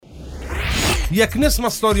jekk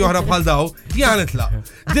nisma' storja oħra bħal daw, jgħan nitlaq.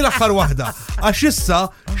 Di l-aħħar waħda, għax issa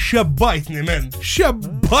xebbajtni men,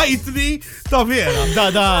 xebbajtni ta' vera.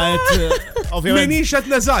 Ovvijament. Minix qed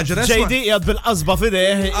neżaġer. JD jgħad bil-qasba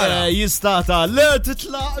fideħ jistata, le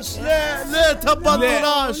titlaqx, le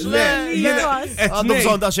tabbandunax, le. Għandu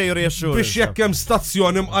bżon da xej riexxur. Biex jekk hemm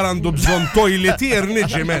stazzjoni mqarandu bżon toiletier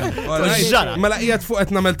niġi men. Mela qiegħed fuq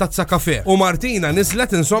qed nagħmel tazza kafe. U Martina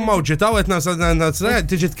niżlet insomma u ġitaw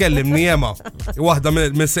qed tiġi tkellimni jema. Waħda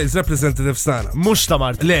mill-sales representatives tagħna. Mhux ta'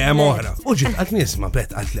 Martina. Le hemm oħra. U ġiet qalt nisma'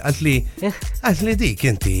 bet qalt li dik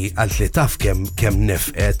inti qalt li taf kemm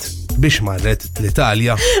nefqet biex marret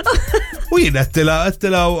l-Italja. U jien għettila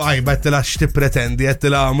għajba għettila x'tippretendi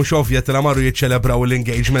għettila mhux ovvja għettila marru jiċċelebraw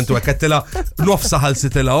l-engagement u għettila nofsa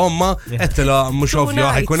ħalsitila omma għettila mhux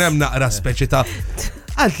ovvja ħajkun hemm naqra speċi ta'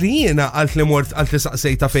 għalt li jiena għalt li mort għalt li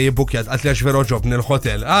saqsejta fej bukjat għalt li għax vera oġobni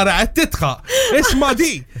l-hotel. Ara għed titħa, isma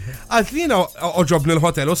di. Għalt li jiena oġobni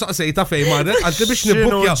l-hotel u saqsejta fej marret għalt li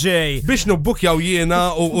biex nubbukjaw jiena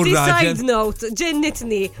u r-raġel. Side note,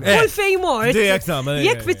 ġennitni. Kull fej mort.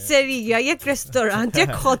 Jek pizzerija, jek restaurant,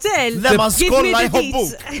 jek hotel. Lema skolla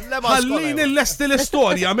jħobbuk. Ħallini l-lesti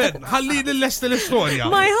l-istoria, men. Ħallini l-lesti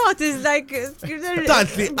l-istoria. My heart is like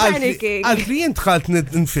panicking. Għalt li jint ħalt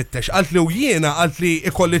nfittex, għalt li u jiena għalt li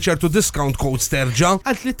ikolli ċertu discount codes terġa,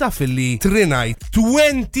 għalt li taf li trinajt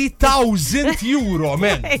 20,000 euro,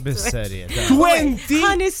 men. Bis-serje. 20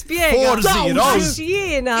 Għani spiega.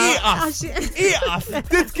 Jiena. Iqaf,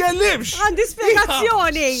 titkellimx. Għandi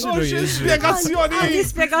spiegazzjoni. Spiegazzjoni. Għandi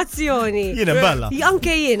spiegazzjoni. Jiena bella.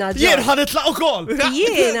 Anke jiena. Jien ħanitlaq ukoll.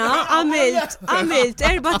 Jiena għamilt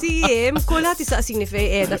 4 ijiem kulħadd jistaqsini fej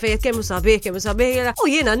qiegħda fejn kemm sabiħ. U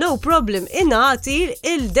jiena no problem inagħti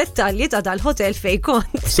il-dettalji ta' dal-hotel fej kont.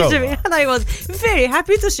 And I was very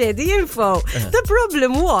happy to share the info. The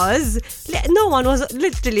problem was no one was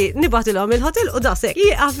literally nibatilhom il-hotel u dasek.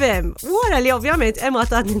 Jaqafem, wara li ovvjament hemm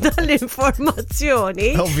għatadni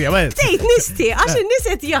dal-informazzjoni. Ovvjament. Tejt nisti għax in-nies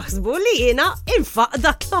qed jaħsbu li jiena infaq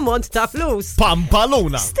dak l-ammont ta' flus.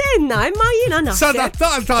 Pampaluna. Stenna, imma jiena naħseb.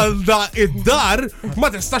 Sadattal tal-da id-dar ma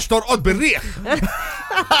tistax torqod bir-rieħ.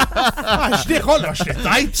 Għax di kollox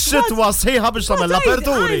tajt. Xitwa sħiħa biex tagħmel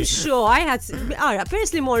l-aperturi. Ara,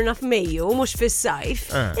 pers li morna f'Mejju, mux fis-sajf,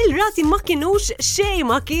 il-rati ma kienux xej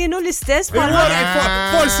ma kienu l-istess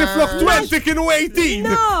forsi flok 20 kienu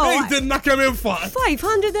 18. Ejdinna kemm infaq.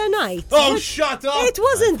 500 a night. Oh, shut up. It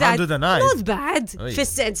wasn't that. 500 a night. Not bad.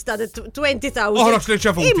 Fis-sens ta' 20,000. Oħroġ li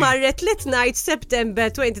ċavuti. Imarret 3 nights September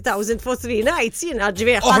 20,000 for 3 nights. Jina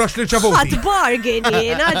ġviri. Oħroġ li ċavuti. Għad bargain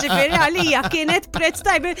jina ġviri għalija kienet prezz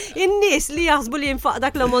tajb. In-nis li jaħsbu li jinfaq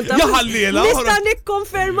dak l-ammont ta' flus. Nista'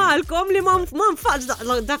 nikkonfermalkom li ma nfaqx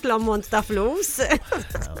dak l-ammont ta' flus.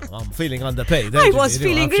 I'm feeling underpaid. I was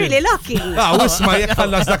feeling really lucky. Wisma jekk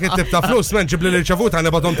ħallas dak it-tip ta' flus, men ġibli li ċavuta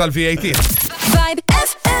nebadhom tal-VAT.